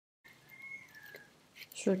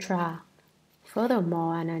Sutra.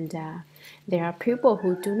 Furthermore, Ananda, there are people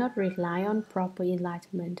who do not rely on proper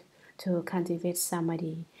enlightenment to cultivate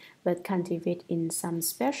samadhi, but cultivate in some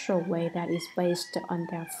special way that is based on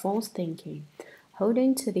their false thinking,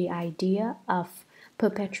 holding to the idea of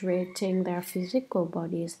perpetuating their physical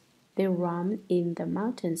bodies. They roam in the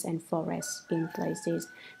mountains and forests in places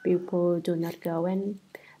people do not go and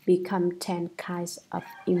become 10 kinds of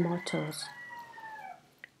immortals.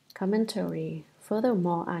 Commentary.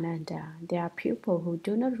 Furthermore, Ananda, there are people who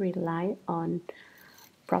do not rely on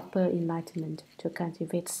proper enlightenment to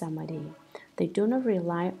cultivate samadhi. They do not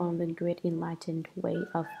rely on the great enlightened way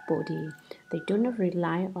of Bodhi. They do not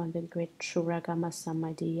rely on the great Shurangama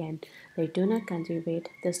Samadhi, and they do not cultivate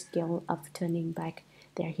the skill of turning back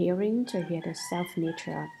their hearing to hear the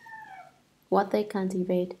self-nature. What they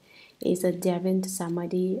cultivate is a deviant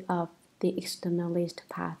samadhi of the externalist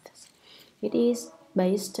paths. It is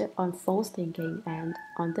based on false thinking and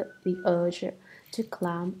on the urge to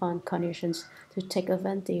climb on conditions to take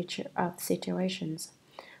advantage of situations.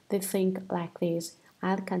 They think like this: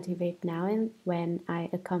 I'll cultivate now, and when I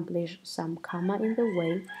accomplish some karma in the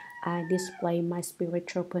way, I display my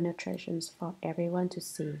spiritual penetrations for everyone to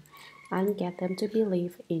see. I'll get them to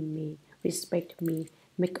believe in me, respect me,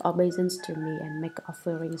 make obeisance to me, and make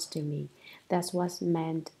offerings to me. That's what's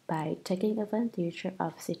meant by taking advantage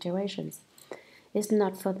of situations. It's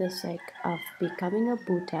not for the sake of becoming a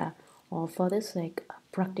Buddha or for the sake of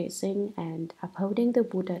practicing and upholding the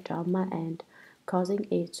Buddha Dharma and causing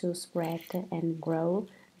it to spread and grow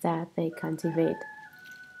that they cultivate.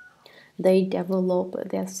 They develop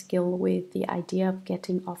their skill with the idea of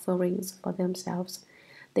getting offerings for themselves.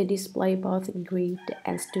 They display both greed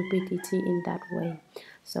and stupidity in that way,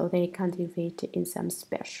 so they cultivate in some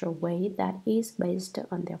special way that is based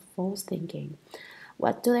on their false thinking.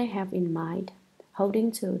 What do they have in mind?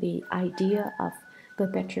 Holding to the idea of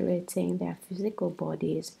perpetuating their physical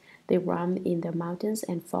bodies, they roam in the mountains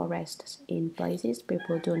and forests in places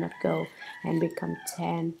people do not go and become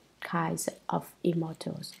 10 kinds of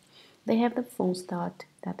immortals. They have the false thought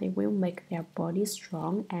that they will make their bodies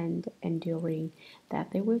strong and enduring,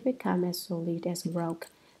 that they will become as solid as rock,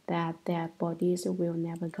 that their bodies will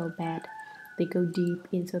never go bad. They go deep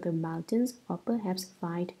into the mountains or perhaps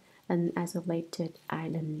find an isolated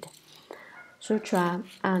island. Sutra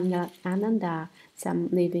Ananda, some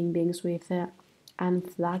living beings with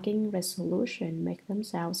unflagging resolution make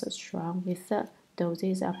themselves strong with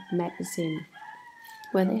doses of medicine.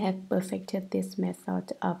 When they have perfected this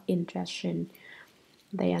method of ingestion,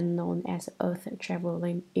 they are known as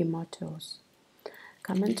earth-traveling immortals.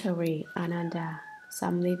 Commentary. Ananda,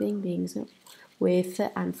 some living beings with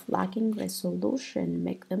unflagging resolution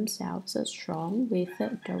make themselves strong with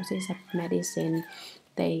doses of medicine.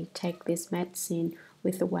 They take this medicine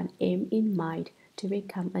with one aim in mind: to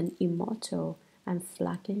become an immortal.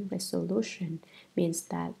 Unflagging resolution means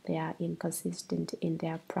that they are inconsistent in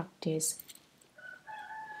their practice.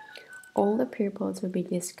 All the people to be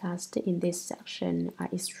discussed in this section are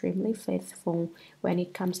extremely faithful when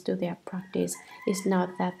it comes to their practice. It's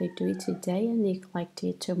not that they do it today and neglect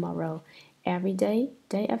it tomorrow. Every day,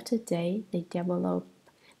 day after day, they develop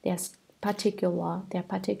their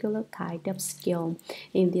particular kind of skill.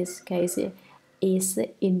 In this case, it is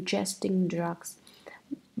ingesting drugs.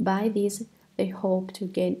 By this, they hope to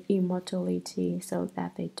gain immortality so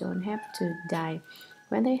that they don't have to die.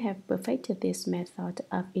 When they have perfected this method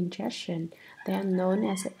of ingestion, they are known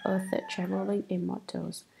as earth-traveling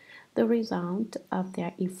immortals. The result of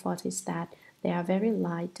their effort is that they are very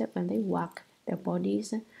light when they walk. Their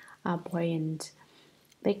bodies are buoyant.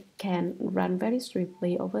 They can run very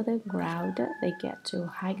swiftly over the ground. They get to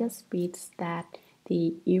higher speeds than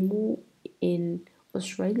the emu in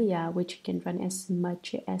Australia, which can run as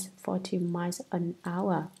much as 40 miles an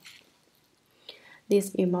hour.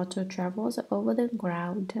 This immortal travels over the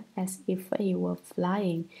ground as if he were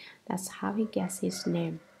flying. That's how he gets his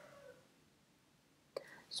name.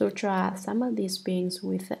 Sutra. Some of these beings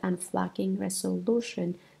with unflagging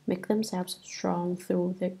resolution make themselves strong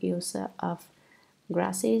through the use of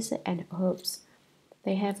grasses and herbs.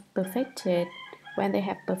 When they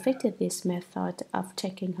have perfected this method of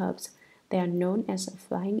taking herbs, they are known as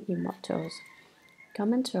flying immortals.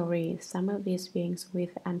 Commentary. Some of these beings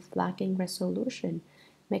with unflagging resolution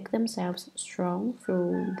make themselves strong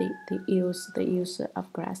through the use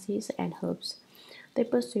of grasses and herbs. They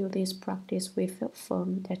pursue this practice with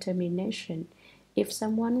firm determination. If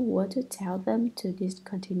someone were to tell them to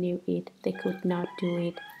discontinue it, they could not do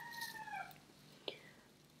it.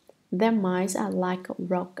 Their minds are like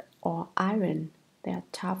rock or iron. They are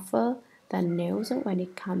tougher than nails when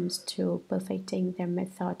it comes to perfecting their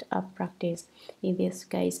method of practice. In this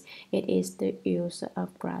case, it is the use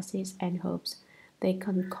of grasses and herbs. They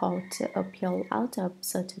concoct a pill out of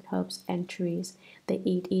certain herbs and trees. They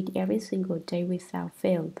eat it every single day without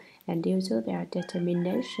fail, and due to their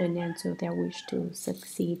determination and to their wish to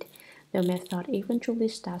succeed, the method eventually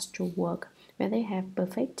starts to work. When they have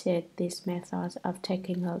perfected this method of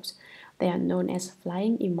taking herbs, they are known as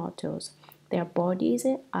flying immortals. Their bodies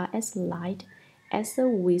are as light as a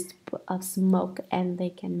wisp of smoke, and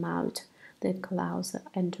they can mount the clouds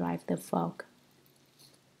and drive the fog.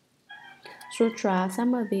 Sutra,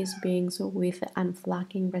 some of these beings with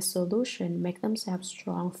unflagging resolution make themselves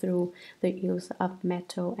strong through the use of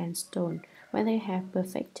metal and stone. When they have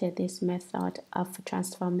perfected this method of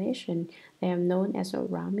transformation, they are known as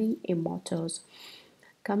Ramin immortals.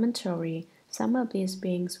 Commentary. Some of these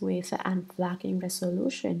beings with unflagging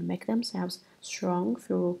resolution make themselves strong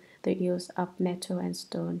through the use of metal and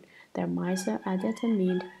stone. Their minds are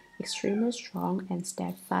determined, extremely strong, and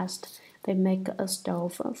steadfast. They make a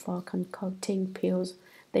stove for concocting pills.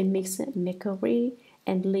 They mix mercury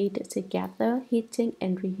and lead together, heating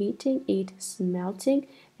and reheating it, smelting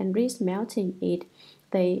and resmelting it.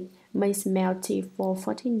 They may smelt it for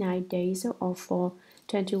 49 days or for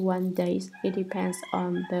 21 days. It depends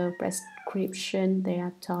on the prescription they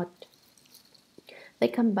are taught. They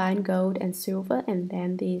combine gold and silver, and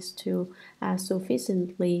then these two are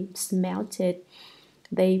sufficiently smelted.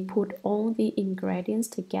 They put all the ingredients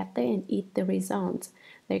together and eat the results.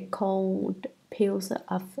 They are called pills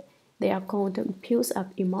of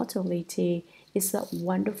immortality. It's a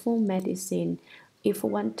wonderful medicine. If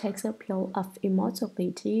one takes a pill of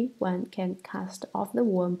immortality, one can cast off the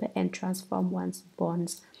womb and transform one's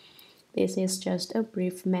bones. This is just a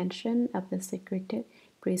brief mention of the secret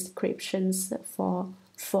prescriptions for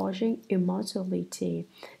forging immortality.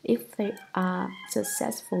 If they are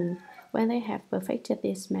successful, when they have perfected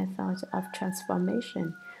this method of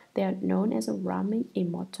transformation, they are known as Ramin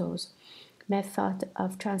immortals. Method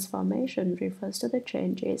of transformation refers to the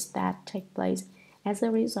changes that take place as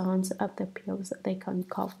a result of the pills they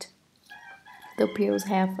concoct. The pills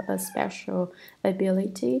have a special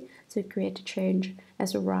ability to create change.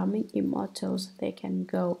 As Ramin immortals, they can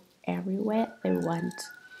go everywhere they want.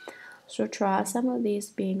 Sutra, some of these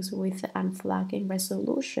beings with unflagging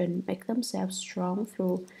resolution make themselves strong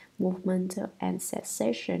through movement and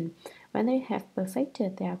cessation. When they have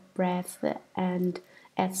perfected their breath and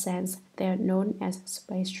essence, they are known as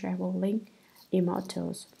space-traveling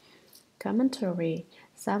immortals. Commentary.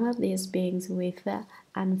 Some of these beings with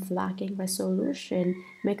unflagging resolution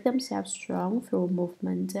make themselves strong through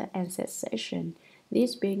movement and cessation.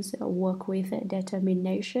 These beings work with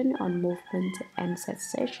determination on movement and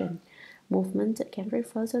cessation. Movement can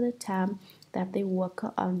refer to the time that they work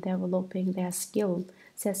on developing their skill.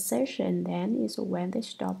 Cessation then is when they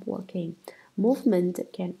stop working. Movement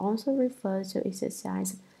can also refer to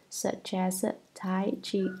exercise such as Tai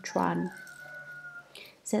Chi Chuan.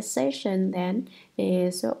 Cessation then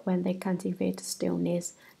is when they cultivate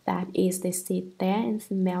stillness. That is, they sit there and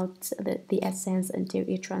melt the essence until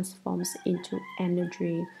it transforms into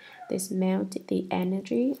energy. They smelt the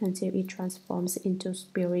energy until it transforms into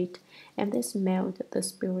spirit, and they smelt the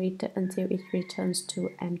spirit until it returns to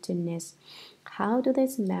emptiness. How do they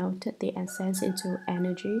smelt the essence into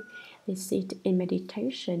energy? They sit in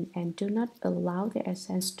meditation and do not allow their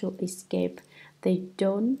essence to escape. They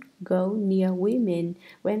don't go near women.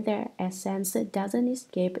 When their essence doesn't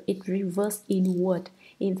escape, it reverses inward.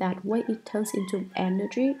 In that way, it turns into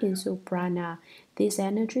energy, into prana. This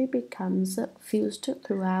energy becomes fused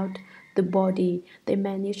throughout the body. They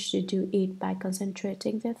manage to do it by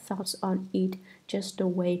concentrating their thoughts on it, just the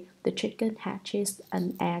way the chicken hatches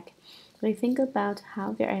an egg. They think about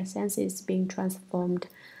how their essence is being transformed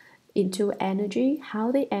into energy,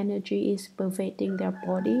 how the energy is pervading their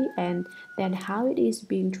body, and then how it is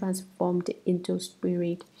being transformed into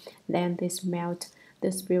spirit. Then they smelt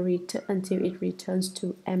the spirit until it returns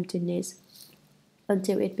to emptiness,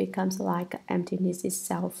 until it becomes like emptiness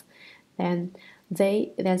itself. Then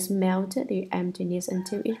they smelt the emptiness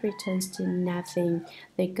until it returns to nothing.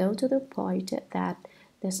 They go to the point that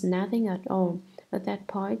there's nothing at all. At that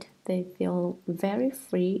point, they feel very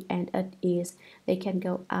free and at ease. They can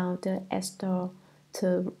go out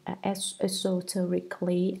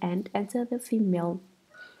esoterically and enter the female.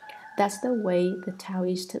 That's the way the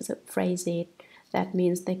Taoists phrase it. That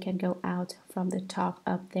means they can go out from the top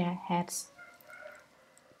of their heads.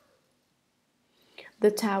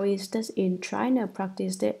 The Taoists in China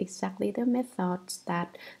practiced exactly the methods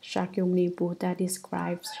that Shakyamuni Buddha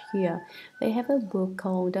describes here. They have a book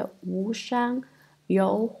called Wu Shang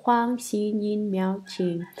You Huang Xi Yin Miao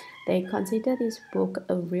Qing. They consider this book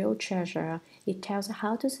a real treasure. It tells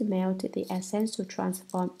how to smelt the essence to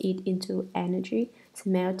transform it into energy,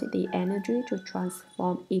 smelt the energy to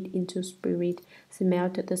transform it into spirit,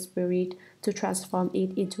 smelt the spirit to transform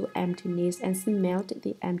it into emptiness, and smelt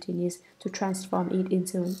the emptiness to transform it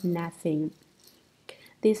into nothing.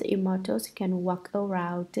 These immortals can walk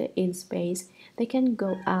around in space. They can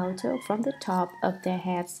go out from the top of their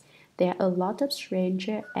heads. There are a lot of strange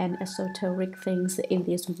and esoteric things in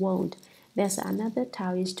this world. There's another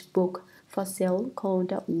Taoist book for sale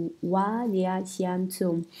called Wa Lia Xian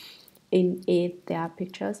Zun. In it, there are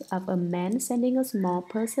pictures of a man sending a small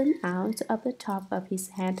person out of the top of his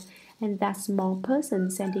head, and that small person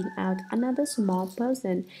sending out another small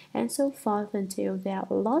person, and so forth until there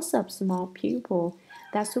are lots of small people.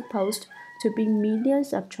 That's supposed to be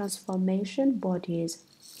millions of transformation bodies.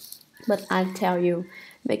 But I tell you,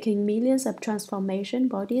 making millions of transformation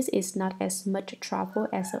bodies is not as much trouble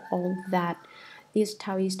as all that. These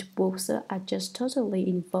Taoist books are just totally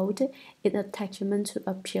involved in attachment to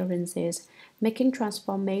appearances. Making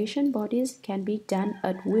transformation bodies can be done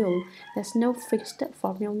at will. There's no fixed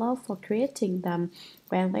formula for creating them.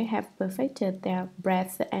 When they have perfected their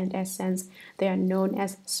breadth and essence, they are known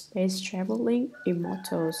as space-traveling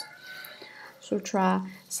immortals. Sutra.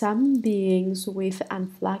 Some beings with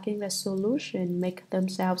unflagging resolution make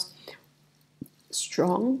themselves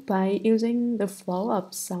strong by using the flow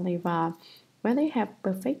of saliva. When they have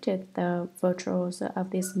perfected the virtues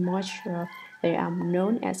of this moisture, they are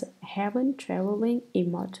known as heaven-traveling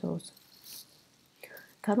immortals.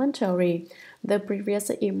 Commentary. The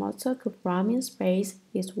previous immortal could roam in space.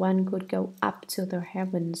 This one could go up to the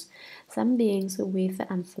heavens. Some beings with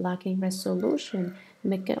unflagging resolution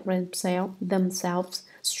make themselves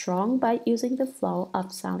strong by using the flow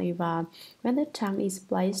of saliva. When the tongue is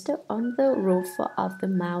placed on the roof of the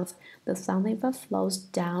mouth, the saliva flows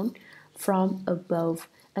down from above.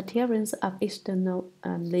 Adherents of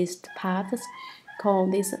externalist paths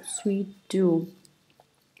call this sweet dew,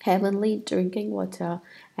 heavenly drinking water,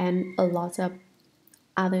 and a lot of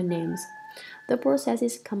other names. The process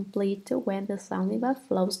is complete when the saliva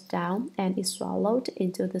flows down and is swallowed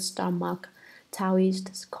into the stomach.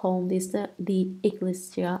 Taoists call this the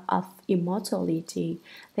elixir of immortality.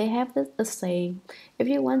 They have a saying, if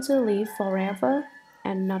you want to live forever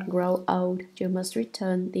and not grow old, you must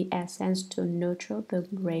return the essence to nurture the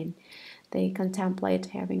brain. They contemplate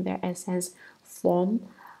having their essence form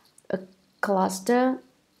a cluster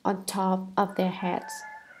on top of their heads.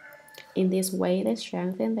 In this way, they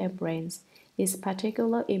strengthen their brains. These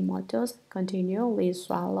particular immortals continually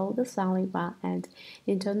swallow the saliva and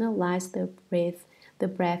internalize the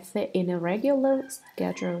breath in a regular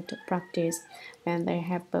scheduled practice. When they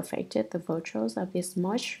have perfected the virtues of this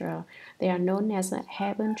moisture, they are known as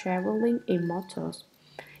heaven-traveling immortals.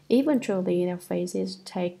 Eventually, their faces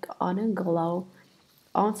take on a glow.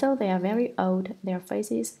 Although they are very old, their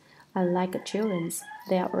faces are like children's.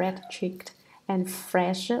 They are red-cheeked and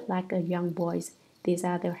fresh like a young boy's. These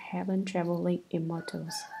are the heaven-traveling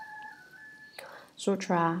immortals.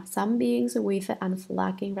 Sutra. Some beings with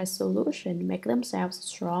unflagging resolution make themselves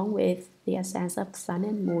strong with the essence of sun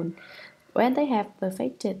and moon. When they have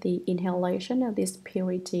perfected the inhalation of this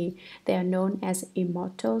purity, they are known as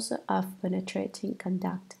immortals of penetrating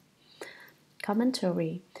conduct.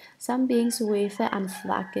 Commentary. Some beings with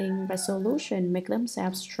unflagging resolution make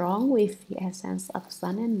themselves strong with the essence of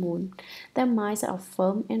sun and moon. Their minds are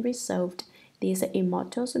firm and resolved. These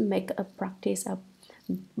immortals make a practice of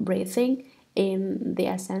breathing in the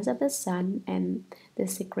essence of the sun and the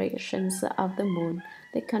secretions of the moon.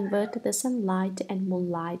 They convert the sunlight and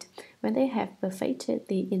moonlight. When they have perfected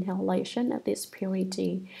the inhalation of this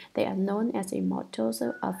purity, they are known as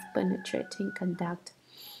immortals of penetrating conduct.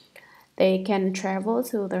 They can travel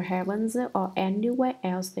to the heavens or anywhere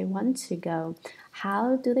else they want to go.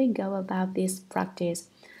 How do they go about this practice?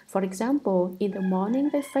 For example, in the morning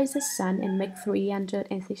they face the sun and make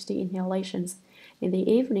 360 inhalations. In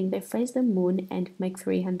the evening they face the moon and make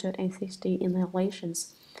 360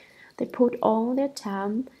 inhalations. They put all their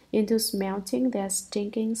time into smelting their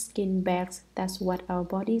stinking skin bags. That's what our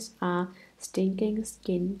bodies are, stinking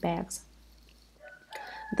skin bags.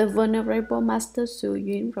 The Venerable Master Su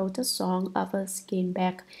Yun wrote a song of a skin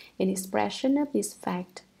bag in expression of this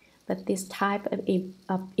fact. But this type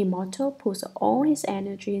of immortal puts all his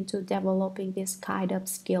energy into developing this kind of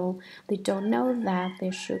skill. They don't know that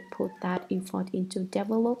they should put that effort into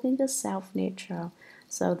developing the self-nature.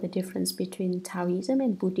 So the difference between Taoism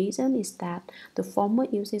and Buddhism is that the former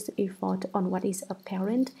uses effort on what is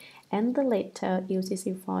apparent and the latter uses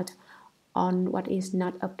effort on what is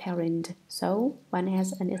not apparent. So one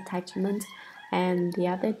has an attachment and the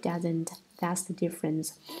other doesn't. That's the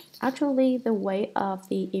difference. Actually, the way of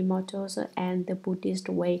the immortals and the Buddhist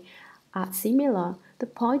way are similar. The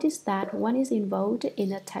point is that one is involved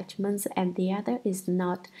in attachments and the other is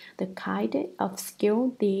not. The kind of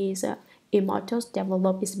skill these immortals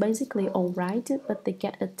develop is basically alright, but they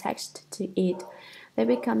get attached to it. They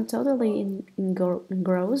become totally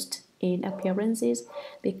engrossed in appearances.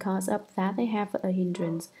 Because of that, they have a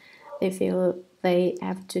hindrance. They feel they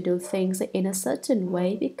have to do things in a certain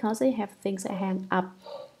way because they have things that hang up.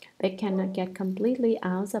 They cannot get completely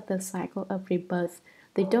out of the cycle of rebirth.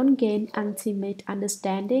 They don't gain ultimate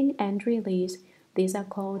understanding and release. These are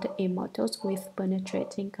called immortals with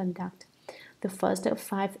penetrating conduct. The first of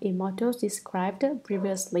 5 immortals described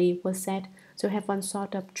previously were said to have one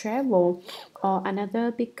sort of travel or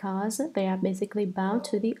another because they are basically bound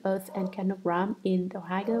to the earth and cannot roam in the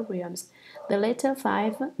higher realms. The later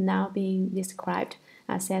 5 now being described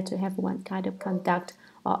are said to have one kind of conduct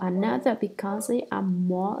or another because they are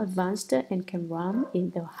more advanced and can roam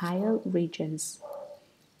in the higher regions.